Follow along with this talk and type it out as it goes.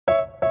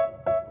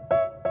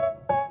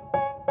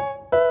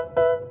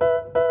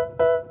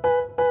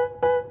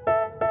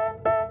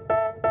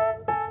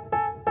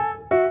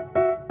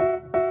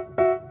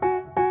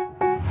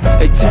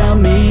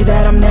me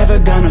that I'm never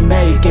gonna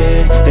make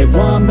it. They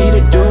want me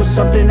to do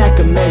something that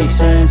could make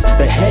sense.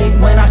 They hate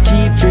when I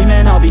keep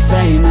dreaming I'll be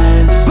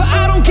famous, but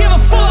I don't give a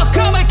fuck,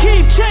 I'ma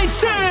keep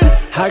chasing.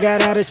 I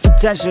got all this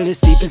potential that's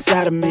deep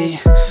inside of me,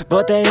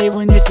 but they hate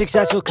when you're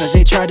successful cause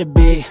they try to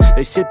be.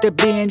 They sit there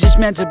being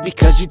judgmental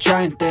because you're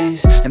trying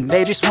things, and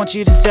they just want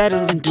you to settle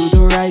and do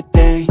the right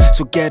thing.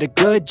 So get a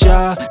good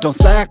job, don't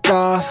slack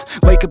off.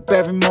 Wake up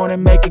every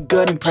morning, make a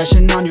good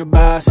impression on your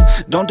boss.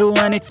 Don't do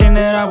anything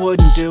that I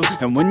wouldn't do,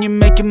 and when you're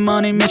making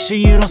money, make sure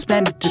you don't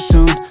spend it too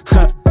soon.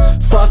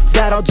 Fuck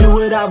that, I'll do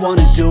what I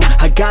wanna do.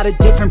 I got a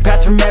different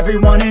path from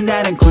everyone, and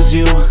that includes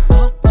you.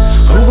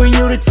 Who are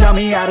you to tell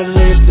me how to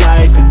live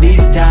life? In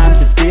these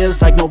times it feels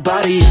like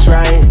nobody's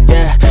right,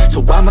 yeah.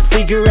 So I'ma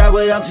figure out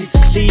what else we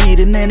succeed,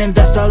 and then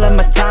invest all of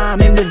my time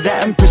into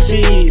that and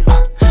proceed.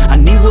 I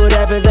need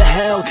whatever the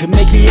hell could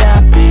make me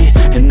happy,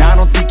 and I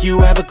don't think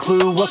you have a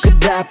clue what could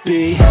that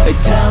be. They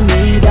tell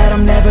me that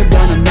I'm never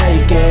gonna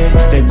make it.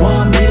 They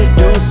want me to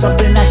do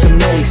something that could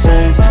make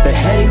sense. They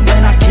hate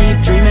when I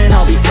keep dreaming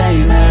I'll be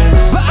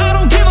famous, but I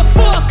don't give a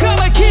fuck,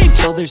 I'ma keep.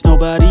 Till there's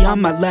nobody on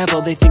my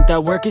level. They think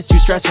that work is too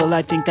stressful,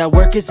 I think that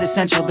work is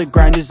essential. The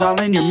grind is all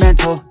in your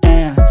mental,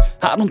 and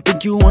I don't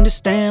think you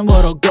understand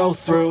what I'll go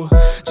through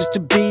just to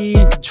be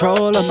in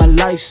control of my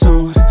life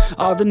soon.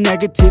 All the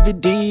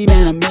negativity,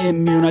 man, I'm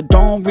immune. I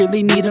don't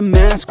really need a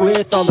mask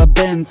with all I've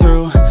been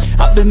through.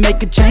 I've been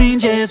making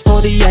changes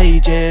for the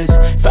ages.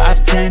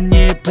 5-10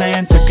 year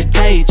plans are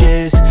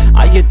contagious.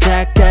 I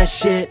attack that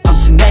shit, I'm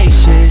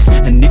tenacious.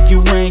 And if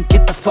you ain't,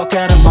 get the fuck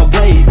out of my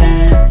way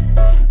then.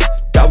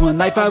 Got one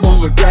life, I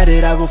won't regret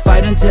it. I will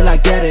fight until I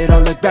get it. I'll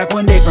look back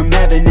one day from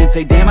heaven and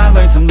say, damn, I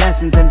learned some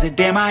lessons. And say,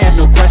 damn, I had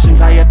no questions.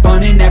 I had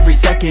fun in every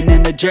second,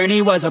 and the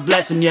journey was a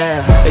blessing,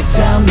 yeah. They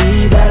tell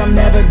me that I'm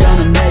never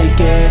gonna make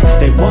it.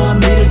 They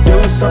want me to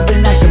do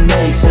something that can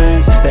make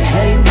sense. They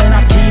hate when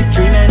I keep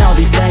dreaming I'll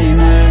be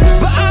famous,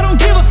 but I don't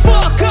give a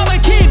fuck, I'ma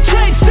keep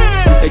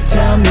chasing. They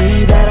tell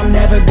me that I'm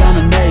never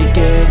gonna make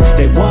it.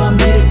 They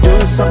want me to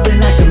do something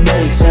that can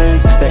make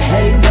sense. They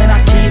hate when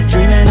I keep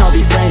dreaming I'll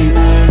be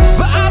famous,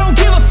 but I don't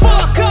give a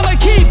fuck, I'ma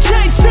keep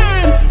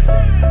chasing.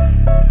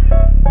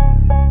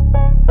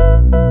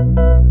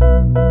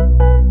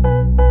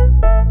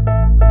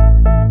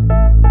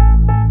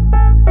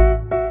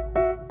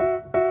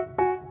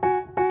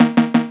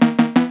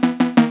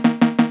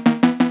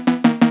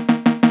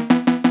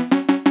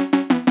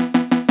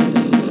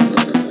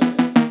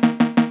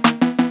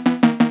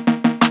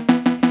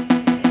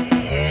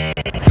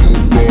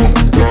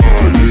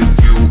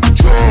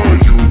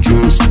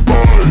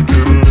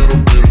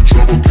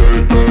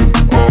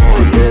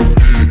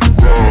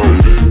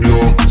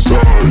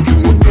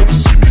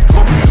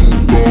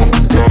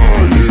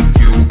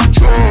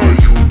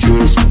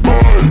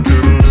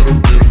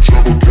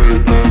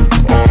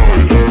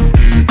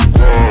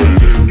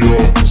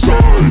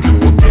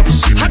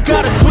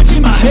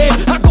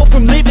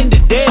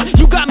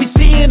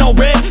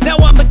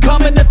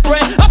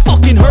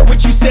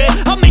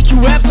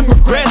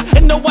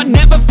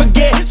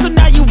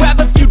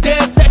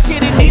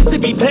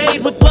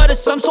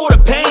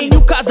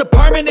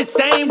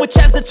 Which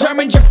has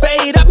determined your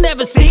fate. I've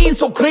never seen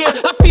so clear.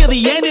 I feel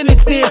the end and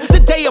it's near. The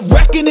day of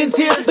reckoning's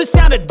here. The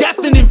sound of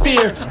deafening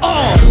fear.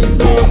 You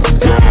won't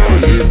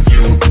die if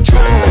you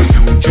try.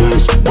 You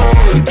just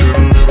might get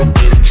a little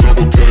bit of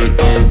trouble.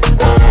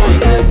 K-N-I-F-E,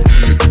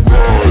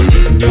 right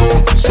in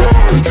your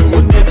side. You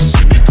will never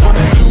see me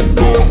coming. You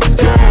won't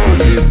die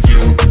if you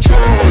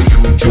try. You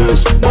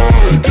just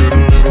might get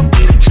a little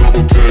bit of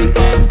trouble.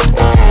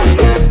 K-N-I-F-E,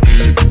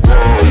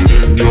 right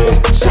in your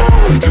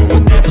side. You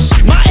will never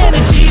see me. My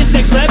energy is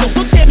next level,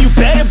 so damn you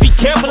better be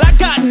careful. I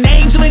got an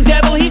angel and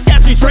devil, he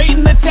snaps me straight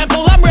in the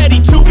temple. I'm ready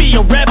to be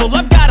a rebel,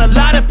 I've got a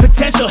lot of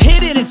potential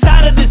hidden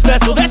inside of this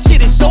vessel. That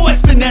shit is so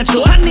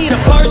exponential. I need a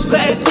first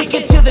class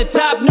ticket to the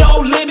top, no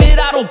limit.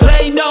 I don't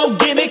play no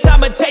gimmicks,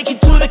 I'ma take you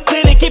to the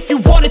clinic. If you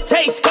want a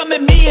taste, come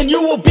at me and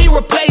you will be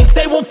replaced.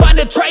 They won't find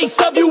a trace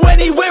of you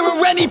anywhere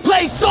or any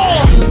place. You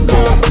won't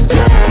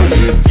die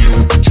if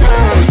you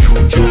try.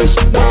 You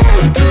just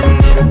might get a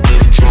little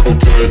bit of trouble.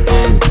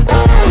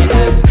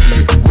 K-N-I-F-E,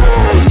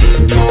 right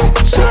in your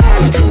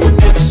side. You will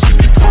never see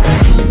me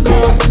coming. You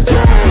won't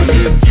die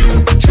if you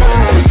try.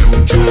 You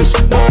just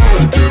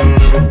might get a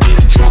little bit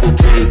of trouble.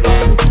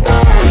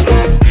 K-N-I-F-E,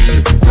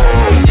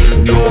 right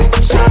in your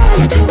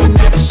side. You will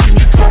never see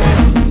me coming.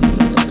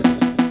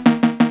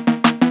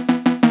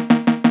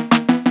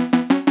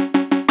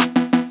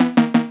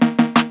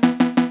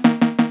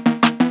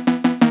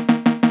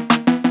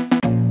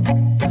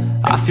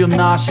 I feel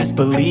nauseous,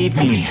 believe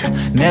me.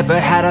 Never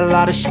had a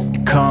lot of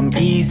shit come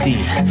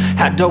easy.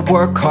 Had to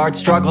work hard,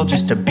 struggle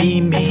just to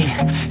be me.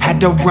 Had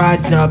to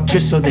rise up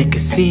just so they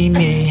could see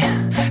me.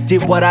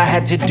 Did what I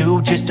had to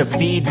do just to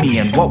feed me,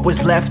 and what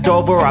was left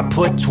over I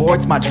put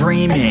towards my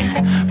dreaming.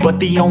 But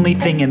the only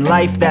thing in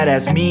life that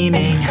has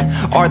meaning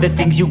are the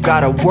things you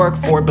gotta work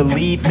for,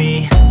 believe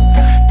me.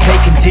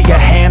 Taking into your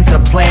hands a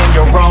plan.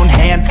 Your own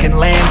hands can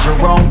land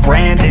your own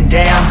brand. And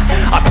damn,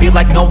 I feel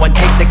like no one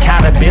takes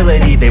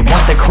accountability. They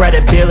want the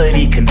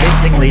credibility,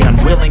 convincingly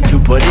unwilling to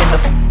put in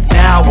the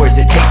hours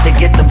it takes to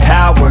get some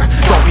power.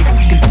 Don't be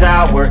f***ing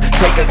sour,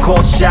 take a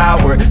cold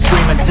shower,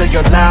 scream until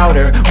you're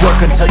louder,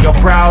 work until you're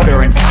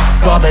prouder, and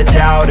f*** all the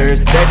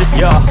doubters, they're just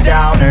your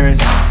downers.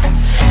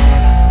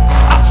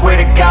 I swear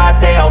to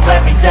God they all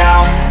let me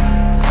down.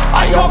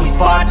 I always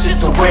fought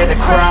just to wear the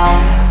crown.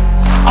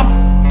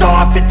 I'm f***ed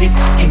off at these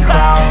f***ing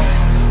clowns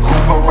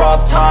who were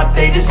all taught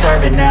they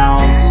deserve an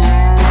ounce.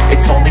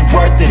 It's only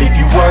worth it if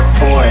you work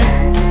for it.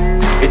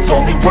 It's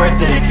only worth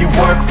it if you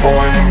work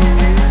for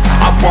it.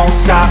 I won't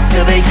stop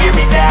till they hear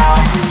me now.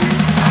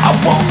 I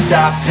won't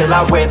stop till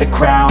I wear the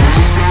crown.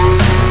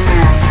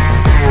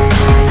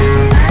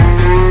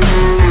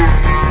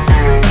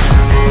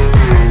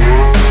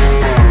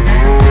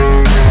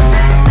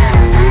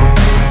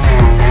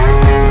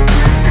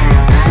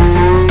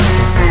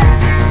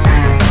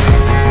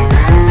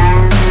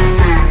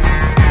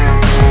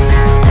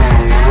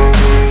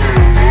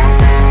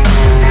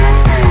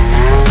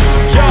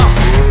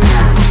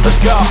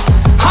 Let's go.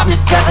 I'm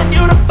just telling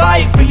you to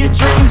fight for your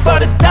dreams,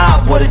 but it's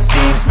not what it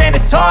seems. Man,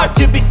 it's hard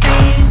to be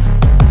seen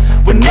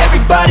when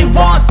everybody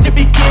wants to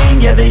be king.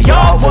 Yeah, they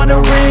all wanna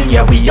ring,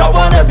 yeah, we all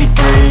wanna be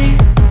free.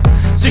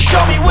 So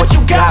show me what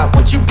you got,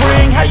 what you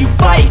bring, how you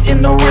fight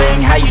in the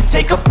ring, how you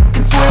take a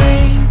fucking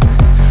swing.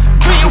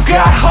 Do you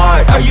got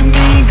heart, are you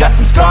mean? Got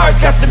some scars,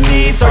 got some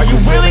needs, are you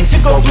willing to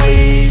go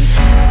bleed?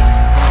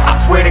 I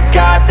swear to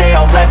God they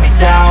all let me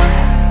down.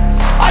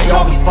 I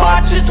always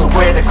fought just to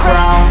wear the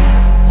crown.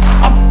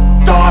 I'm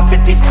f***ed off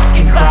at these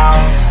fucking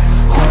clowns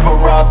who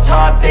were all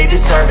taught they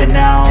deserve an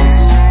ounce.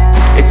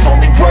 It's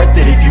only worth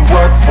it if you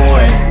work for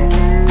it.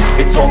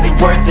 It's only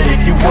worth it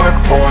if you work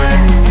for it.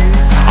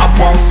 I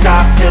won't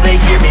stop till they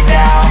hear me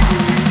now.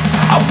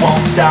 I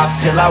won't stop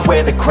till I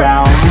wear the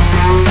crown.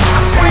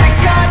 I swear to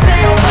God they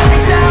all let me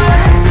down.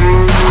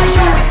 I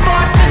always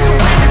fought just to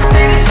wear the crown.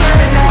 They deserve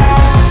an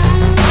ounce.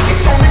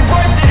 It's only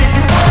worth it if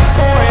you work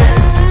for it.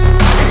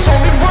 It's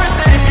only worth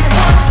it if you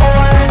work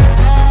for it.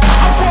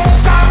 I won't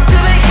stop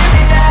till they hear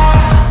me now.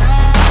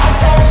 I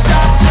won't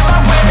stop till I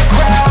wear the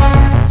crown.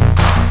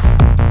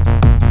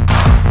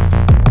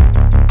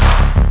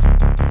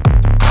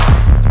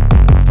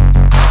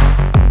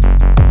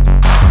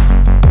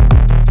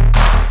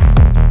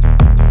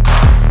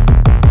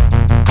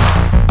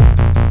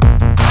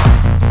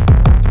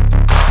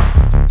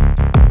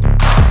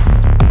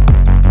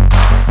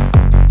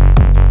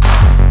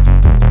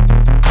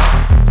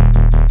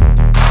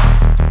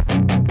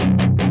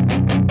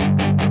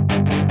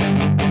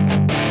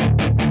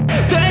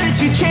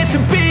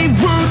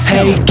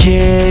 Hey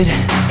kid,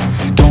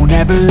 don't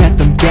ever let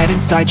them get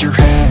inside your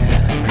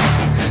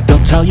head.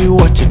 They'll tell you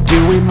what to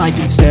do in life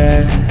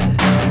instead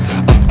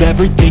of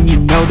everything you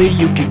know that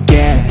you could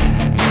get.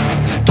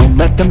 Don't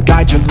let them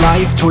guide your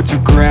life towards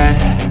regret.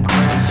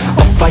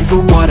 I'll fight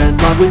for what I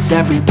love with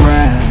every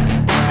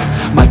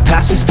breath. My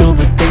past is filled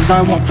with things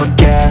I won't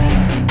forget.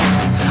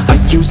 I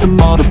use them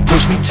all to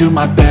push me to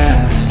my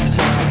best.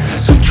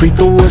 So treat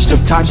the worst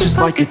of times just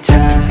like a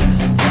test.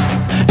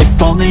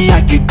 If only I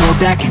could go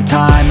back in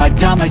time, I'd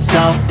tell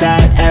myself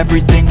that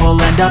everything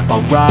will end up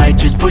alright.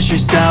 Just push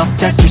yourself,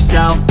 test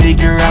yourself,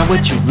 figure out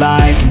what you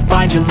like, and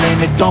find your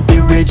limits, don't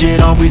be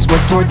rigid, always work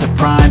towards a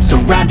prime.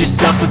 Surround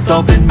yourself with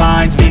open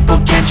minds, people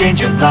can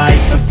change your life.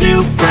 A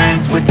few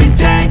friends with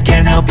intent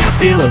can help you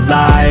feel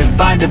alive.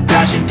 Find a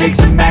passion, take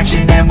some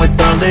action, and with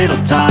a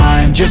little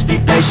time, just be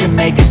patient,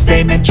 make a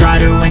statement, try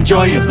to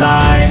enjoy your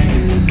life.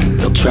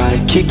 They'll try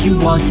to kick you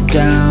while you're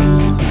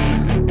down.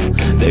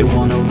 They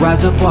wanna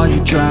rise up while you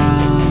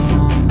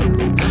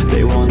drown.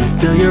 They wanna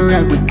fill your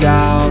head with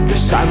doubt. They're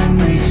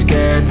silently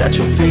scared that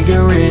you'll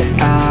figure it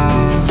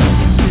out.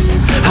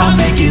 I'll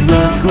make it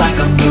look like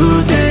I'm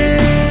losing,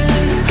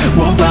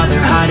 won't bother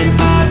hiding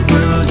my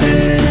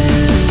bruises.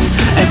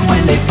 And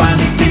when they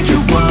finally think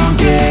you're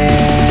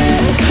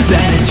wounded,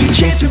 then it's your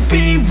chance to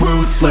be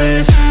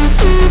ruthless.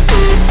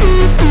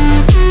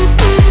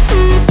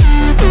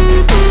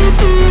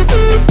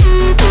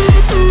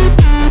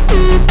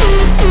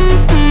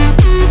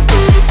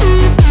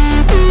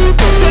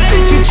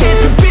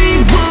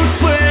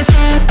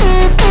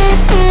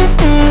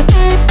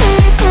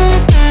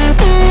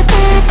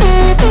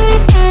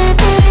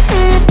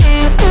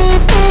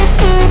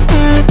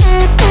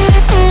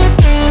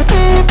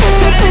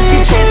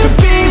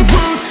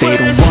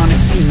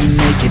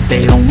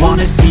 They don't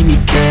wanna see me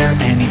care.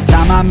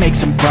 Anytime I make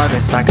some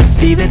progress, I can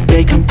see that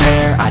they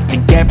compare. I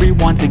think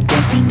everyone's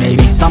against me,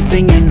 maybe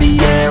something in the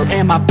air.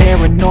 Am I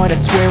paranoid? I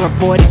swear a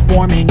void is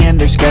forming and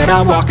they're scared.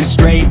 I walk a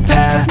straight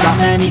path, not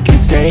many can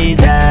say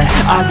that.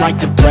 I like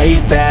to play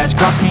fast,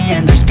 cross me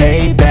and there's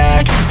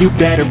payback. You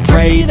better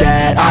pray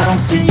that I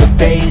don't see your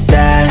face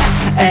at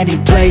any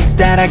place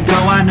that I go.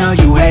 I know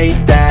you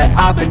hate that.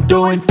 I've been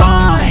doing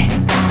fine,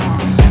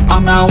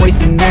 I'm not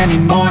wasting any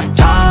more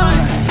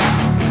time.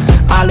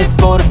 I live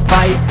for the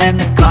fight and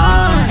the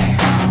climb,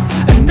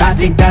 and I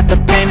think that the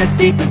pain that's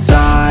deep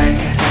inside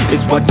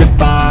is what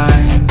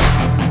defines.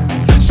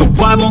 So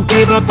I won't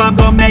give up, I'm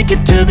gonna make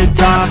it to the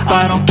top.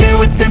 I don't care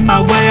what's in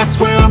my way, I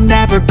swear I'm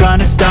never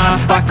gonna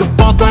stop. I could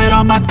fall flat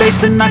on my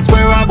face and I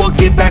swear I won't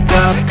get back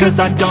up. Cause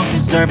I don't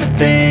deserve a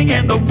thing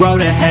and the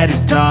road ahead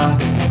is tough.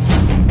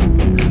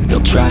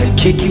 They'll try to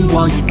kick you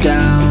while you're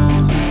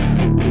down.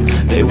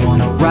 They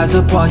wanna rise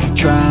up while you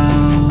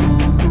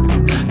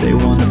drown. They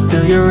wanna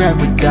fill your head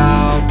with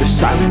doubt. They're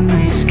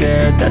silently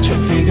scared that you'll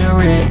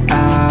figure it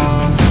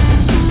out.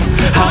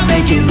 I'll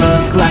make it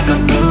look like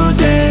I'm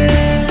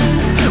losing,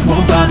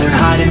 won't bother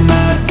hiding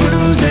my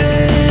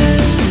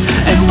bruises.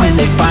 And when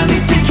they finally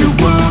think you're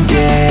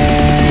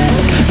wounded,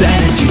 then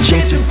it's your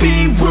chance to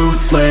be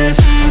ruthless.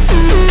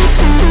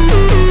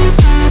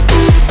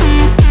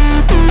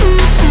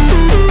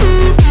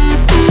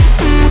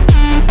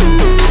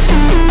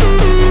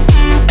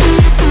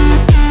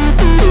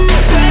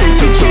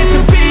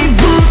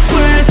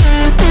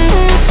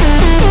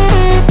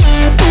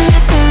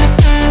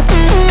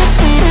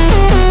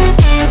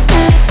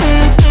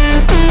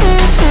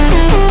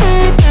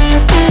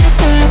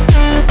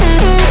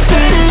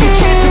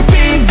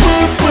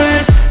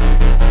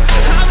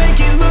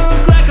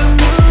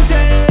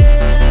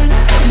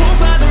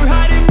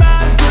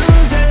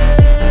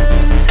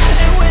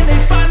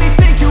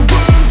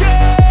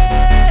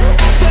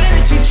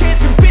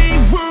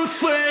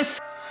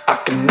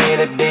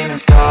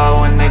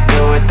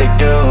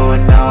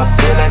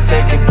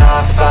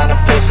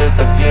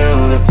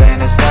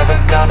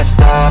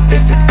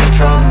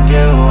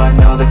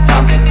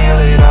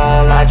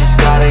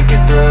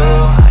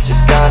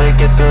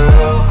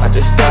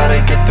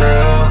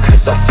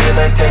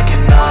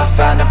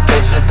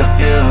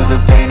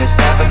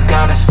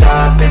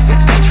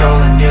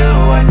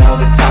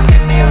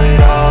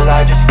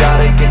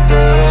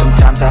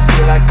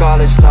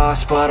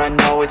 But I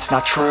know it's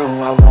not true.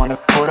 I wanna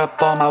put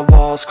up all my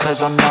walls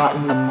cause I'm not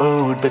in the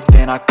mood. But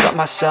then I cut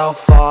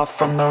myself off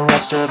from the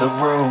rest of the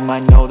room. I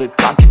know that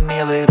time can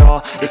heal it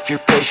all if you're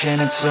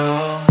patient and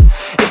soon.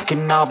 It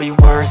can all be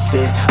worth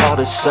it, all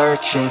the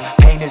searching.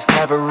 Pain is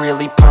never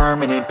really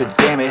permanent, but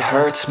damn it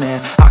hurts, man.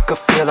 I could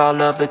feel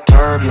all of the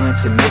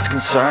turbulence and it's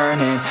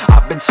concerning.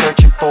 I've been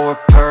searching for a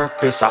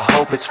purpose, I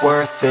hope it's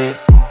worth it.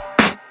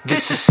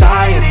 This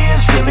society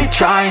is really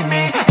trying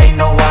me. Ain't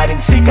no hide and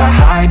seek, I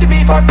hide to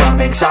be far from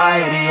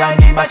anxiety. I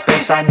need my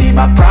space, I need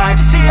my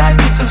privacy. I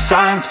need some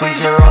silence,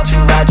 please, you're all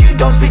too loud. You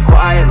don't speak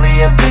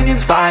quietly,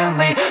 opinions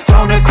violently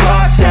thrown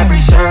across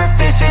every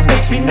surface. It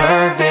makes me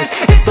nervous,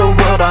 is the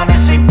world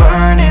honestly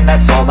burning?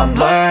 That's all I'm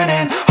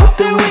learning. Hope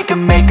that we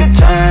can make a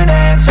turn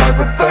and start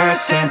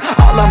reversing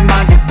all our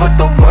minds and put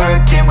the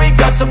work in. We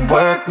got some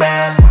work,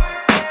 man.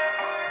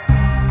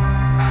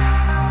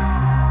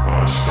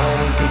 I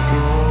started to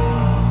do.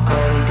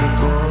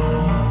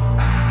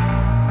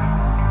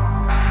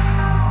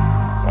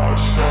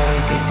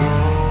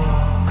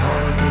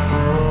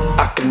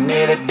 I can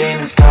hear the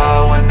demons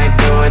call when they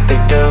do what they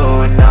do.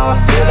 And now I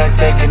feel like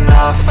taking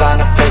off, find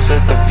a place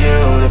with a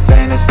view. The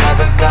pain is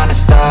never gonna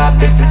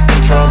stop if it's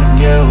controlling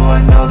you.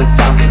 I know that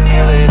time can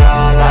heal it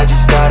all, I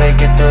just gotta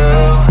get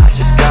through. I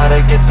just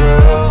gotta get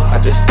through, I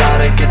just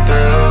gotta get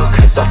through.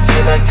 Cause I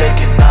feel like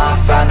taking off,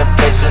 find a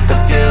place with a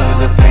view.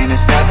 The pain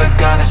is never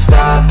gonna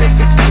stop if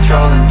it's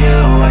controlling you.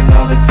 I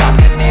know that time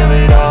can heal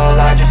it all,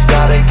 I just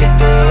gotta get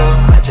through.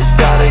 I just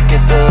gotta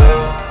get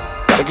through.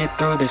 Gotta get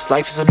through this,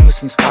 life is a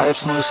nuisance, tie up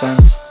some loose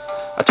ends.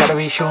 I try to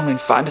be human,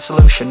 find a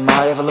solution,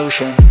 my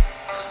evolution.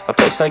 A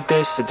place like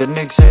this, it didn't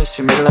exist,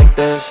 we made it like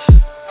this.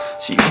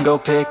 So you can go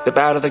pick the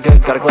bad or the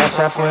good, got a glass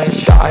halfway.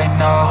 I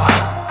know,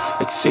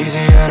 it's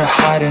easier to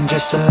hide than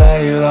just to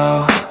lay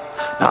low.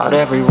 Not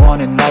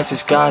everyone in life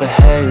has got a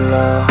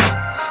halo.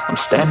 I'm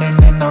standing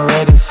in the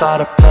red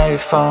inside a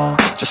payphone.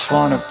 Just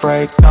wanna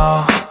break,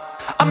 no,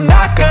 I'm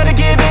not gonna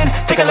give in.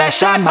 Take a last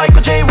shot,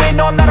 Michael J. Win.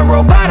 No, I'm not a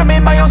robot, I'm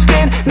in my own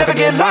skin. Never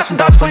get lost when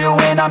thoughts pull you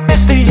in. I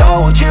miss the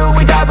old you,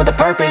 we died with a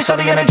purpose. All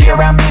the energy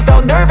around me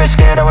felt nervous,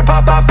 scared I would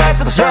pop out fast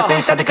to the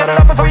surface. Had to cut it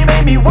off before you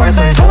made me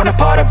worthless. Torn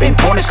apart, I've been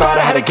torn and scarred.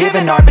 I had a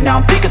given art, but now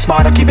I'm thinking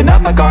smart. I'm keeping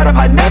up my guard, I'm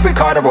hiding every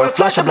card. A royal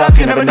flush of love,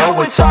 you never know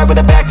what's hard. With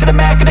a back to the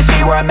mat, gonna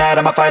see where I'm at.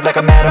 I'ma fight like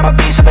I'm mad, I'ma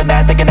be something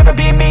that they can never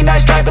be me.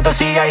 Nice try, but they'll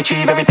see I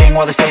achieve everything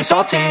while they stay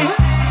salty.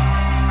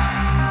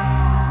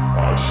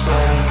 I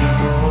started to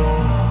go.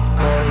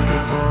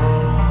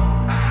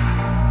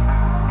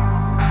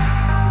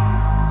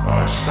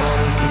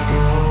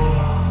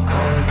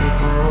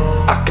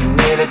 I can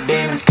hear the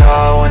demons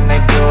call when they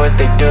do what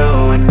they do.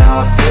 And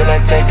now I feel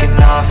like taking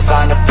off,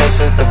 find a place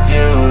with a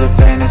view. The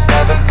pain is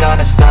never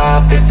gonna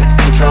stop if it's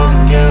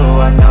controlling you.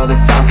 I know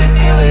that time can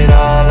heal it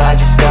all, I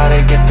just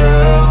gotta get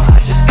through. I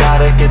just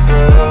gotta get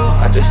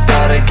through, I just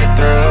gotta get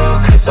through.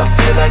 Cause I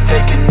feel like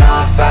taking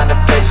off, find a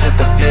place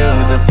with a view.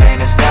 The pain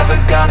is never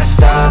gonna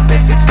stop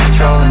if it's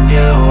controlling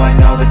you. I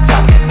know that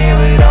time can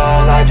heal it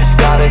all, I just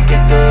gotta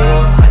get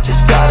through. I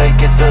just gotta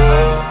get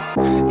through.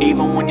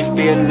 Even when you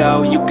feel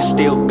low, you can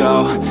still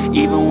go.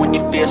 Even when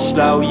you feel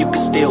slow, you can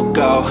still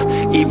go.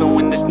 Even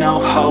when there's no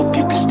hope,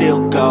 you can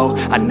still go.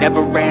 I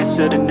never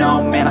answer to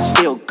no, man, I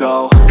still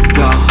go.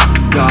 Go,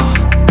 go,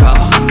 go,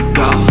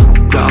 go,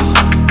 go,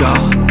 go,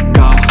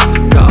 go,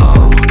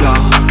 go, go,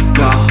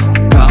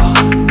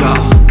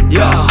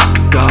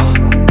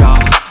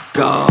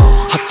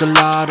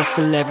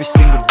 hustle every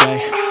single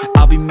day.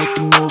 I'll be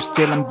making moves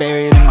till I'm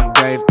buried in my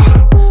grave.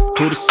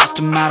 To the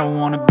system, I don't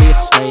wanna be a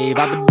slave.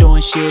 I've been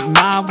doing shit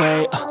my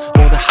way,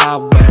 or the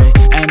highway.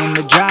 And in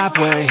the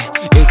driveway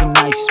is a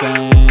nice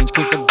range,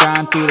 cause I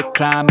grind through the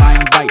climb, I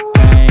invite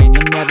pain.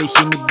 You'll never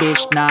hear me,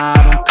 bitch, nah,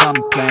 I don't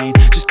complain.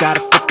 Just gotta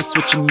flip the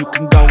switch and you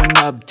can go and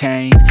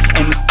obtain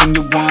anything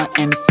you want,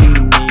 anything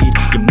you need.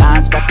 Your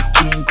mind's got the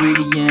key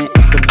ingredient,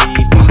 it's belief.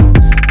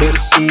 They'll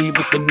deceive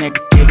with the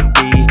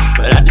negativity,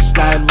 but I just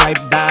slide right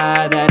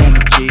by that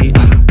energy.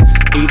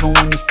 Even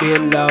when you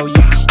feel low,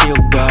 you can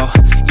still go.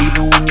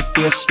 Even when you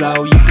feel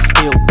slow, you can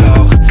still go.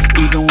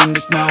 Even when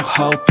there's no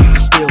hope, you can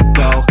still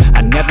go.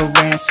 I never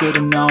answer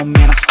to no,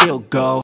 man, I still go.